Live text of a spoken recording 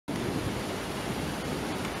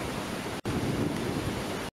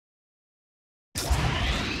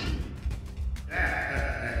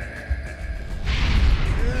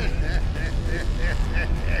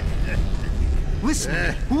Listen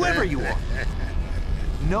to me, whoever you are.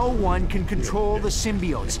 No one can control the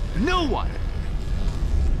symbiotes. No one!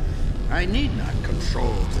 I need not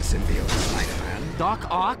control the symbiotes, Spider-Man. Doc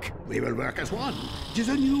Ock? We will work as one. It is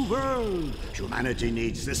a new world. Humanity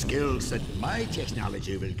needs the skills that my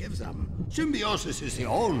technology will give them. Symbiosis is the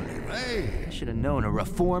only way. I should have known a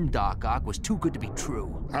reformed Doc Ock was too good to be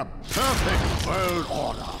true. A perfect world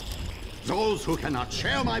order. Those who cannot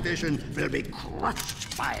share my vision will be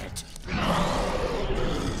crushed by it.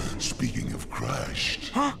 Speaking of crushed,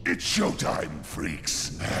 huh? It's showtime,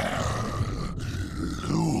 freaks.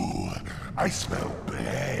 Ooh, I smell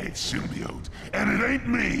bad symbiote, and it ain't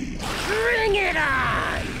me. Bring it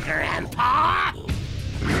on, Grandpa!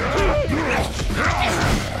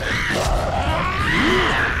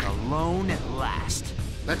 Alone at last.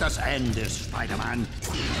 Let us end this, Spider-Man.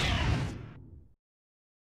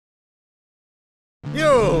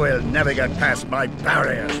 You will never get past my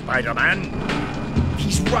barrier, Spider-Man.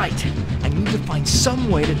 He's right. I need to find some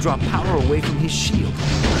way to draw power away from his shield.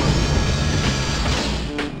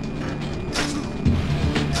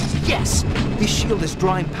 Yes, this shield is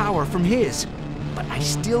drawing power from his, but I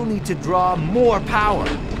still need to draw more power.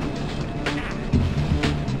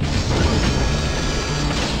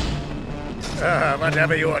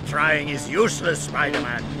 Whatever you are trying is useless,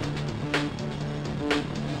 Spider-Man.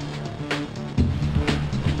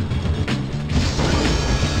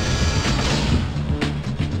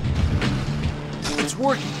 It's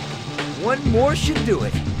working. One more should do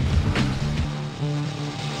it.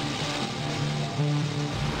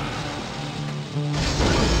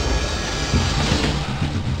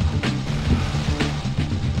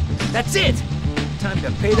 That's it! Time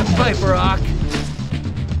to pay the piper, Ock.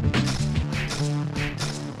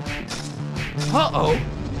 Uh-oh!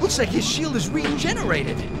 Looks like his shield is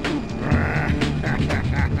regenerated. There! There!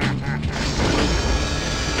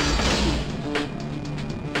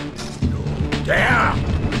 There!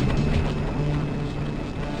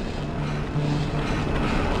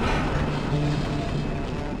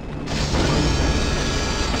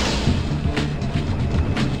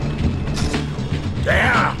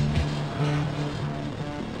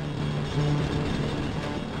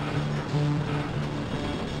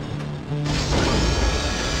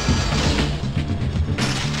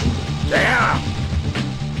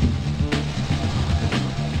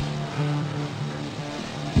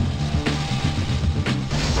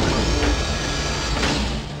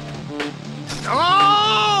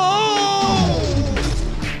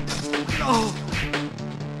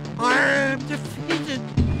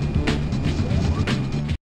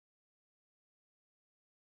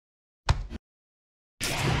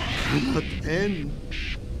 Not end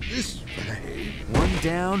this way. One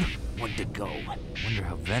down, one to go. Wonder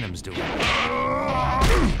how Venom's doing.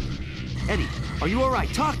 Eddie, are you all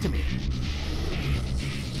right? Talk to me.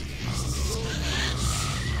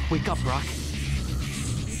 Wake up, Brock.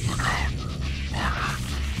 Look out.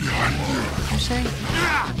 Behind you. What'd you say?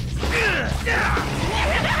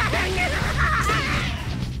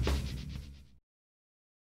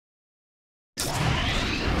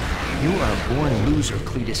 You are a born loser,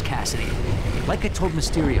 Cletus Cassidy. Like I told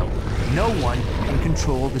Mysterio, no one can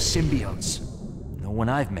control the symbiotes. No one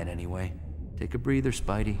I've met, anyway. Take a breather,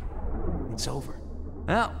 Spidey. It's over.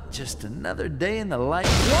 Well, just another day in the life.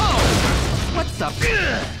 Whoa! What the?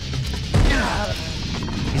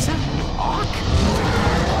 Is that Ock?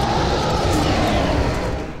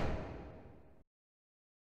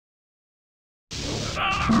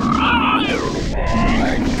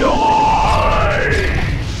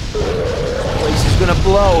 Place is gonna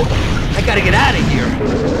blow. I gotta get out of here.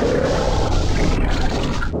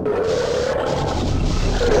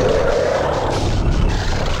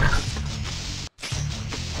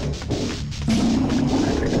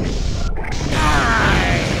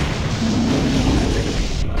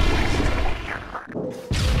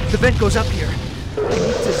 The vent goes up here. I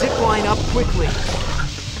need to zip line up quickly.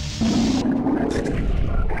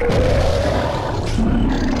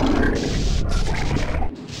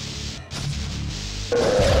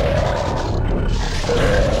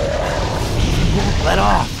 Let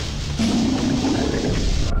off.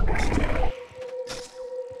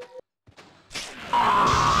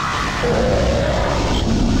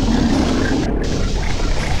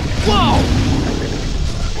 Whoa!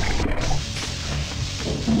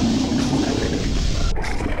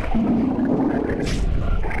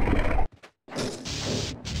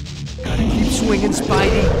 Gotta keep swinging,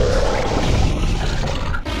 Spidey.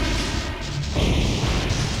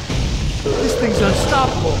 This thing's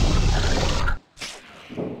unstoppable.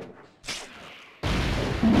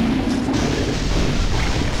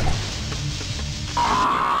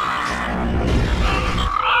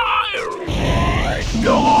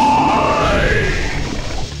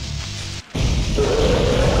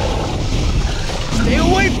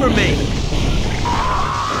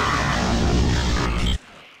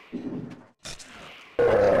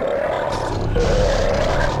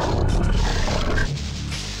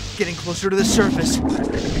 getting closer to the surface.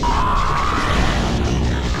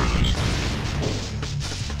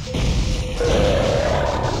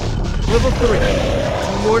 Level 3.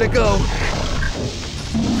 2 more to go.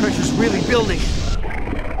 Pressure's really building.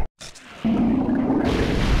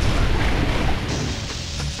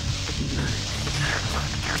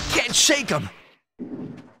 Can't shake him.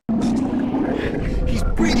 He's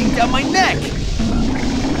breathing down my neck.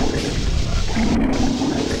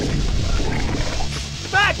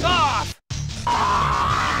 Back off!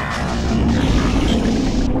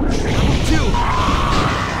 Level 2.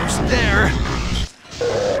 Almost there.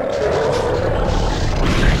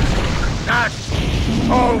 Not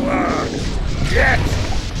over yet!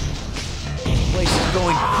 Place is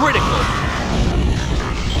going critical.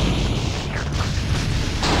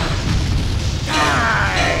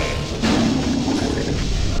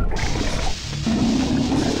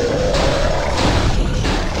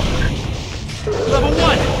 Level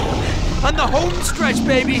 1! On the home stretch,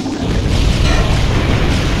 baby!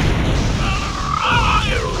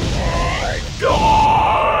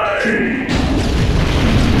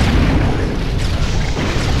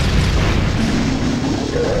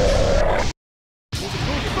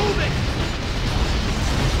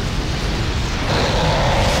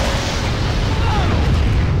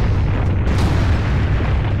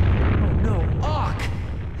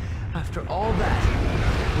 After all that,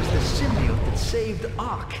 it was the symbiote that saved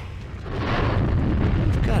Ock.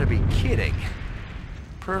 You've got to be kidding.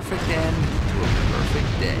 Perfect end to a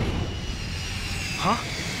perfect day. Huh?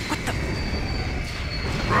 What the?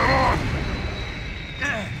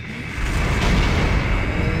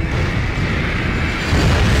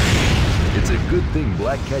 It's a good thing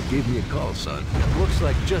Black Cat gave me a call, son. Looks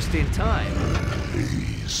like just in time.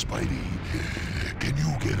 Hey, Spidey, can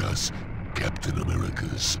you get us Captain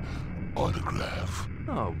America's autograph?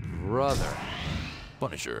 Oh, brother.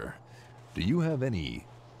 Punisher, do you have any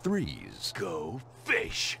threes? Go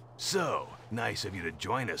fish. So, nice of you to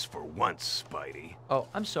join us for once, Spidey. Oh,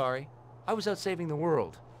 I'm sorry. I was out saving the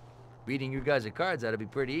world. Beating you guys at cards ought to be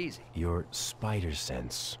pretty easy. Your spider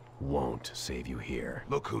sense won't save you here.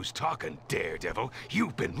 Look who's talking, Daredevil.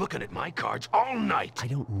 You've been looking at my cards all night. I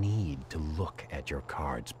don't need to look at your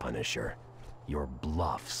cards, Punisher. Your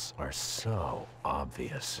bluffs are so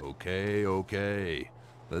obvious. Okay.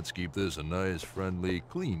 Let's keep this a nice, friendly,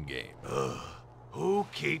 clean game. Who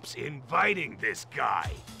keeps inviting this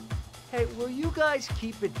guy? Hey, will you guys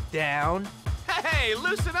keep it down? Hey,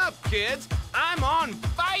 loosen up, kids. I'm on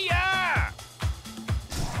fire!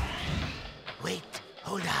 Wait,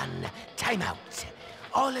 hold on. Time out.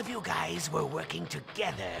 All of you guys were working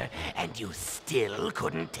together, and you still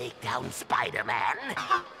couldn't take down Spider-Man?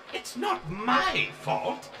 It's not my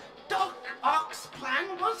fault. Doc Ock's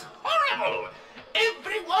plan was horrible.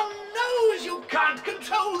 Everyone knows you can't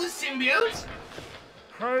control the symbiote.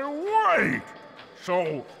 Hey, wait!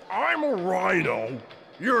 So, I'm a rhino,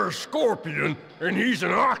 you're a scorpion, and he's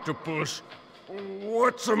an octopus.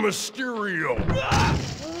 What's a Mysterio?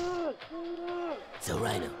 So,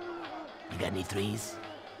 Rhino, you got any threes?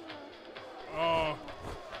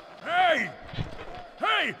 Hey!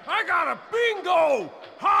 Hey, I got a bingo!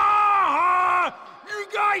 Ha ha! You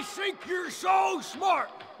guys think you're so smart,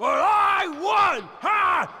 but I won!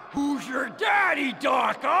 Ha! Who's your daddy,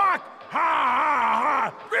 Doc Ock? Ha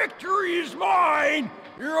ha ha! Victory is mine!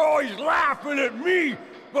 You're always laughing at me,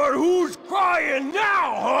 but who's crying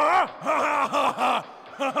now, huh? Ha ha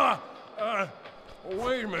ha ha!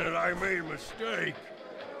 Wait a minute, I made a mistake.